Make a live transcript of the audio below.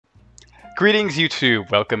Greetings YouTube,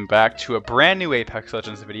 welcome back to a brand new Apex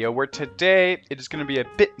Legends video where today it is going to be a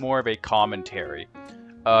bit more of a commentary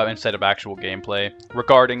instead of actual gameplay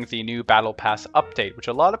regarding the new Battle Pass update, which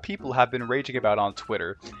a lot of people have been raging about on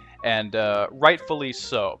Twitter, and rightfully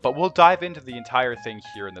so, but we'll dive into the entire thing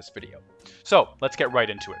here in this video. So let's get right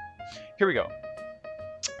into it. Here we go.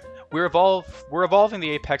 We're evolving the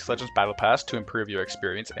Apex Legends Battle Pass to improve your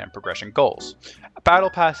experience and progression goals. Battle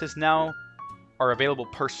Passes now are available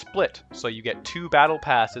per split, so you get 2 battle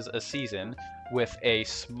passes a season with a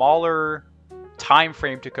smaller time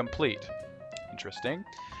frame to complete. Interesting.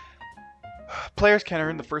 Players can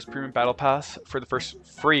earn the first premium battle pass for the first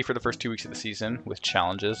 2 weeks of the season with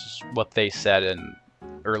challenges, what they said in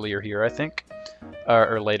earlier here, I think,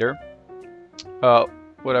 or later.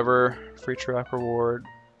 Whatever, free track reward.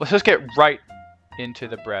 Let's just get right into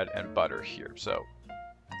the bread and butter here. So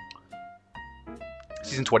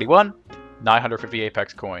season 21, 950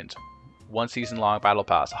 Apex coins, 1 season long battle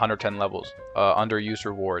pass, 110 levels, underused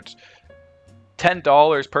rewards,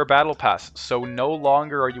 $10 per battle pass. So no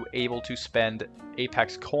longer are you able to spend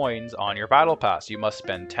Apex coins on your battle pass. You must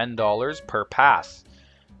spend $10 per pass.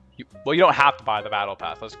 Well, you don't have to buy the battle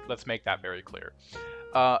pass. Let's make that very clear.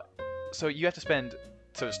 So you have to spend.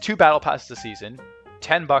 So there's 2 battle passes a season,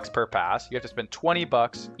 $10 per pass. You have to spend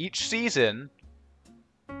 $20 each season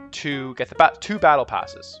to get the 2 battle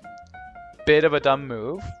passes. Bit of a dumb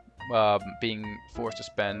move, being forced to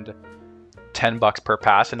spend $10 per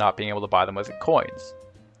pass and not being able to buy them with coins.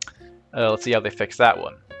 Let's see how they fix that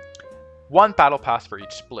one. 1 battle pass for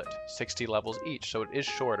each split, 60 levels each, so it is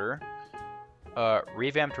shorter.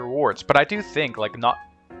 Revamped rewards, but I do think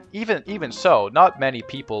even so, not many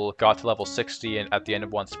people got to level 60 at the end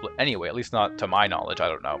of 1 split anyway. At least not to my knowledge. I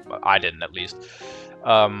don't know, but I didn't at least.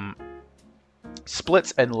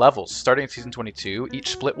 Splits and levels. Starting in Season 22,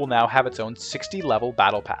 each split will now have its own 60-level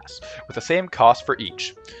Battle Pass, with the same cost for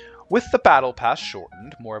each. With the Battle Pass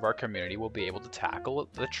shortened, more of our community will be able to tackle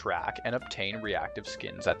the track and obtain reactive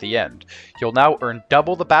skins at the end. You'll now earn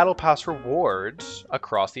double the Battle Pass rewards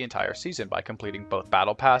across the entire season by completing both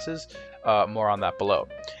Battle Passes, more on that below.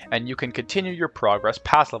 And you can continue your progress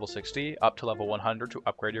past level 60 up to level 100 to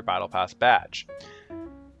upgrade your Battle Pass badge.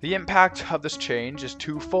 The impact of this change is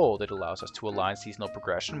twofold. It allows us to align seasonal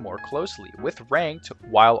progression more closely with ranked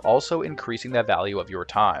while also increasing the value of your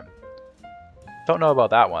time. Don't know about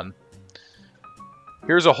that one.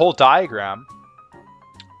 Here's a whole diagram.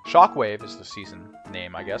 Shockwave is the season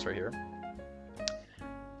name, I guess, right here.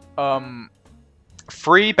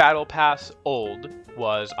 Free Battle Pass old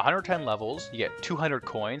was 110 levels, you get 200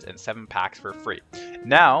 coins and 7 packs for free.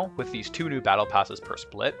 Now, with these 2 new Battle Passes per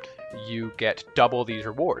split, you get double these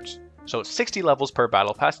rewards. So it's 60 levels per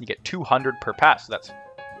Battle Pass, and you get 200 per pass. So that's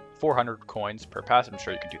 400 coins per pass. I'm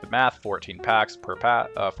sure you can do the math. 14 packs per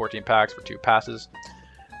 14 packs for 2 passes.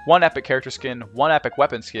 1 epic character skin, 1 epic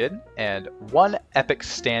weapon skin, and 1 epic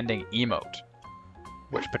standing emote,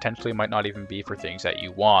 which potentially might not even be for things that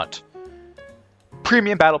you want.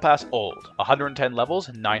 Premium Battle Pass old, 110 levels,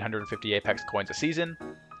 950 Apex coins a season,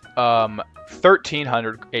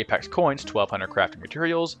 1300 Apex coins, 1200 crafting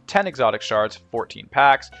materials, 10 exotic shards, 14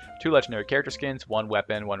 packs, 2 legendary character skins, 1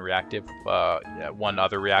 weapon, 1 reactive, 1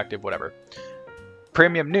 other reactive, whatever.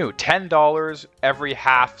 Premium new, $10 every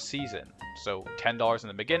half season. So $10 in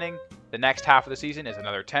the beginning, the next half of the season is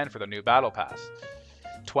another 10 for the new Battle Pass.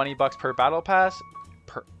 $20 per Battle Pass,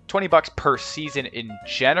 $20 per season in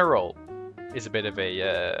general is a bit of a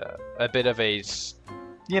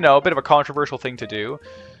controversial thing to do.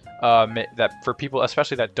 That for people,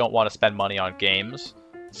 especially that don't want to spend money on games.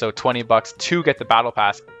 So $20 to get the Battle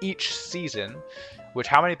Pass each season. Which,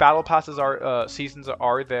 how many Battle Passes seasons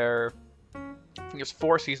are there? I think there's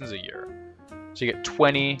 4 seasons a year. So you get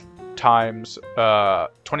 20 times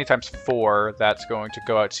 4. That's going to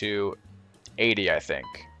go out to 80, I think.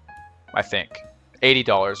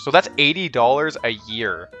 $80. So that's $80 a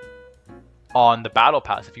year on the Battle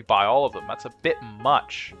Pass if you buy all of them. That's a bit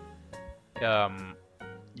much.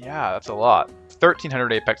 Yeah, that's a lot.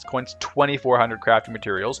 1300 Apex coins, 2400 crafting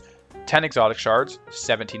materials, 10 exotic shards,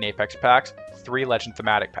 17 Apex packs, 3 legend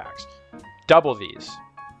thematic packs. Double these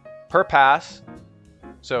per pass.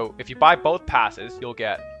 So if you buy both passes, you'll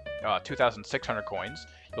get 2600 coins.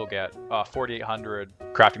 You'll get 4800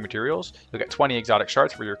 crafting materials. You'll get 20 exotic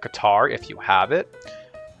shards for your Qatar if you have it.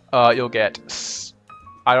 You'll get,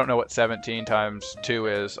 I don't know what 17 times 2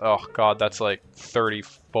 is. Oh god, that's like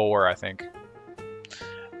 34, I think.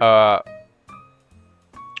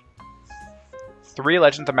 3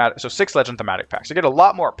 legend thematic, so 6 legend thematic packs. You get a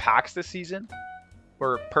lot more packs this season,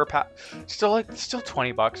 or per pack. Still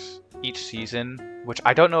 $20 each season, which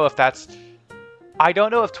I don't know if that's. I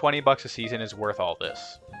don't know if 20 bucks a season is worth all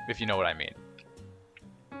this, if you know what I mean.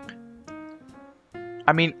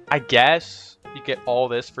 I mean, I guess you get all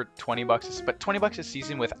this for 20 bucks, but 20 bucks a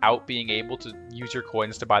season without being able to use your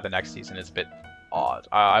coins to buy the next season is a bit odd.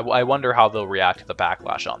 I wonder how they'll react to the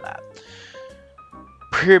backlash on that.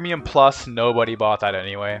 Premium Plus, nobody bought that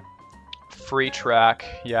anyway. Free track,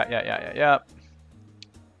 yeah.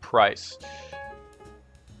 Price.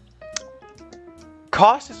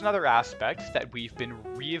 Cost is another aspect that we've been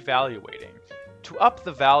reevaluating. To up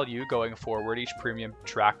the value going forward, each premium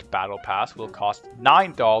tracked battle pass will cost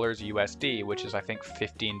 $9 USD, which is I think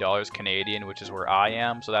 $15 Canadian, which is where I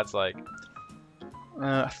am. So that's like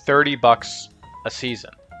 30 bucks a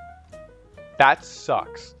season. That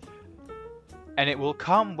sucks. And it will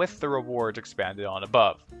come with the rewards expanded on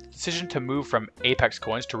above. The decision to move from Apex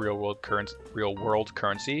coins to real world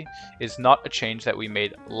currency is not a change that we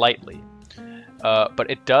made lightly. But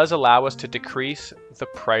it does allow us to decrease the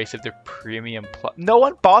price of the Premium Plus. No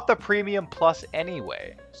one bought the Premium Plus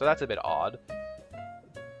anyway, so that's a bit odd.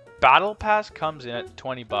 Battle Pass comes in at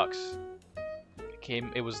 20 bucks.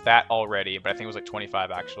 It was that already, but I think it was like 25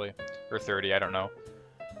 actually, or 30, I don't know.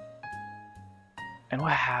 And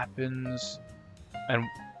what happens?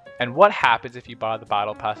 And what happens if you buy the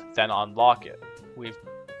Battle Pass then unlock it?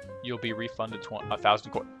 You'll be refunded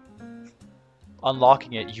 1,000 coins.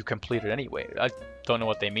 Unlocking it, you complete it anyway. I don't know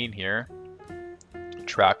what they mean here.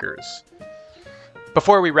 Trackers.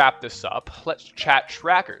 Before we wrap this up, let's chat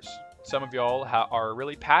trackers. Some of y'all are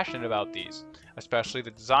really passionate about these, especially the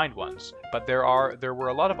designed ones. But there were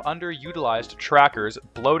a lot of underutilized trackers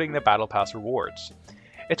bloating the Battle Pass rewards.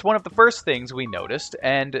 It's one of the first things we noticed,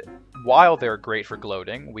 and while they're great for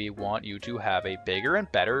gloating, we want you to have a bigger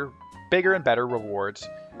and better rewards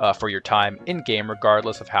for your time in game,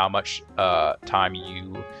 regardless of how much time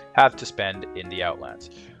you have to spend in the Outlands.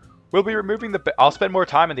 We'll be removing I'll spend more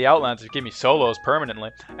time in the Outlands if you give me solos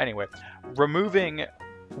permanently. Anyway,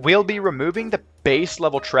 we'll be removing the base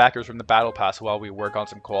level trackers from the Battle Pass while we work on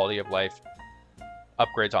some quality of life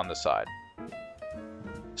upgrades on the side.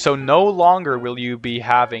 So no longer will you be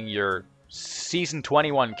having your Season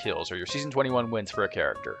 21 kills or your Season 21 wins for a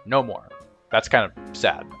character. No more. That's kind of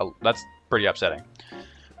sad. That's pretty upsetting.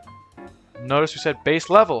 Notice we said base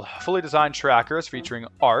level. Fully designed trackers featuring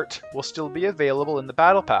art will still be available in the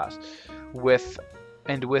Battle Pass. With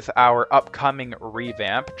our upcoming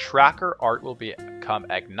revamp, tracker art will become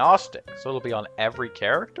agnostic. So it'll be on every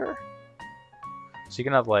character? So you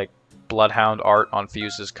can have like Bloodhound art on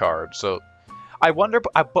Fuse's card. So I wonder,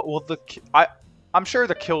 I'm sure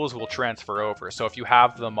the kills will transfer over. So if you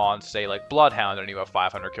have them on, say, like Bloodhound, and you have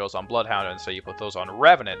 500 kills on Bloodhound, and say you put those on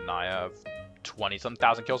Revenant, and I have 20-some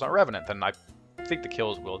thousand kills on Revenant, then I think the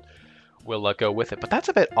kills will go with it. But that's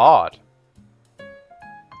a bit odd.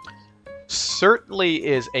 Certainly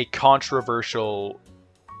is a controversial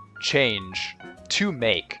change to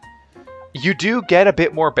make. You do get a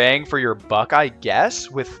bit more bang for your buck, I guess,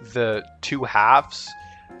 with the two halves.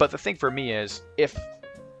 But the thing for me is, if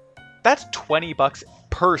that's 20 bucks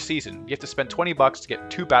per season, you have to spend 20 bucks to get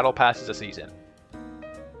 2 battle passes a season,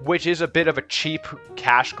 which is a bit of a cheap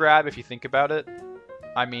cash grab if you think about it.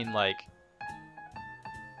 I mean, like,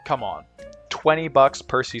 come on, 20 bucks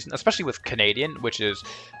per season, especially with Canadian, which is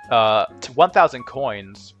 1,000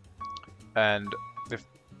 coins, and if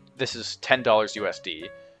this is $10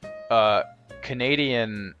 USD.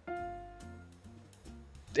 Canadian,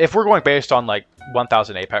 if we're going based on like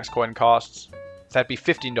 1,000 Apex coin costs, that'd be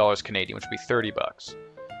 $15 Canadian, which would be 30 bucks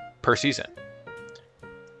per season.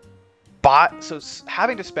 But so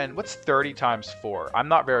having to spend, what's 30 times 4? I'm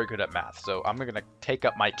not very good at math, so I'm gonna take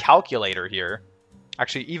up my calculator here.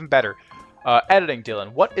 Actually, even better, editing,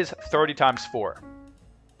 Dylan. What is 30 times 4?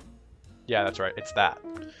 Yeah, that's right. It's that.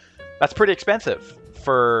 That's pretty expensive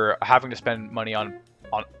for having to spend money on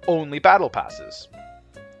only battle passes.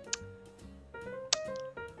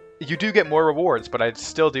 You do get more rewards, but I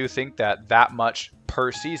still do think that much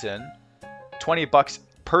per season, 20 bucks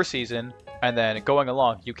per season, and then going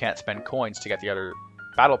along, you can't spend coins to get the other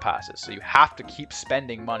battle passes. So you have to keep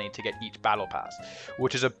spending money to get each battle pass,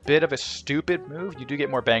 which is a bit of a stupid move. You do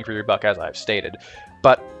get more bang for your buck, as I've stated,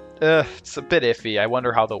 but it's a bit iffy. I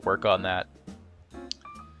wonder how they'll work on that.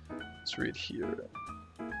 Let's read here.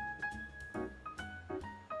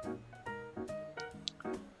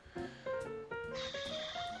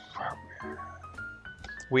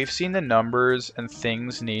 We've seen the numbers and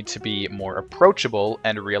things need to be more approachable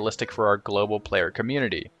and realistic for our global player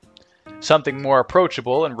community. Something more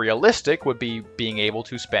approachable and realistic would be being able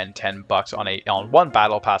to spend 10 bucks on one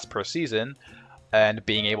battle pass per season, and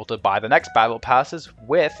being able to buy the next battle passes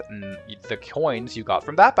with the coins you got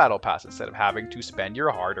from that battle pass, instead of having to spend your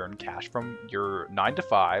hard-earned cash from your 9 to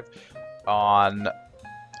 5 on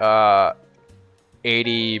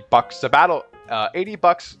 80 bucks a battle, 80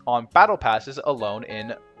 bucks on battle passes alone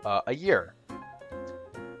in a year.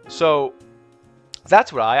 So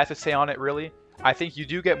that's what I have to say on it, really. I think you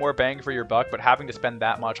do get more bang for your buck, but having to spend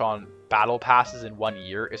that much on battle passes in 1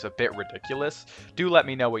 year is a bit ridiculous. Do let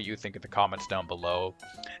me know what you think in the comments down below.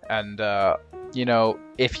 And, you know,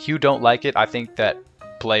 if you don't like it, I think that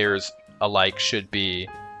players alike should be,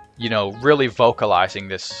 you know, really vocalizing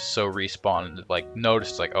this, so Respawn, like,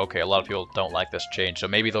 notice, like, okay, a lot of people don't like this change, so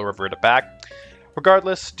maybe they'll revert it back.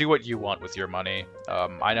 Regardless, do what you want with your money.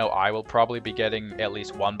 I know I will probably be getting at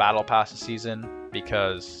least 1 battle pass a season,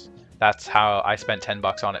 because that's how I spent 10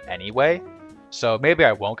 bucks on it anyway. So maybe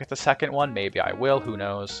I won't get the second one, maybe I will, who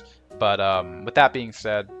knows. But with that being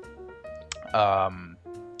said,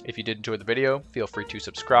 if you did enjoy the video, feel free to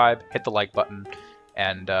subscribe, hit the like button,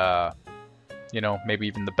 and you know, maybe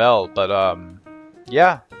even the bell. But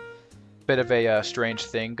yeah, bit of a strange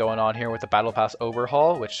thing going on here with the Battle Pass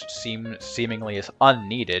overhaul, which seemingly is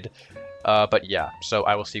unneeded. But yeah, so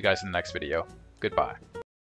I will see you guys in the next video. Goodbye.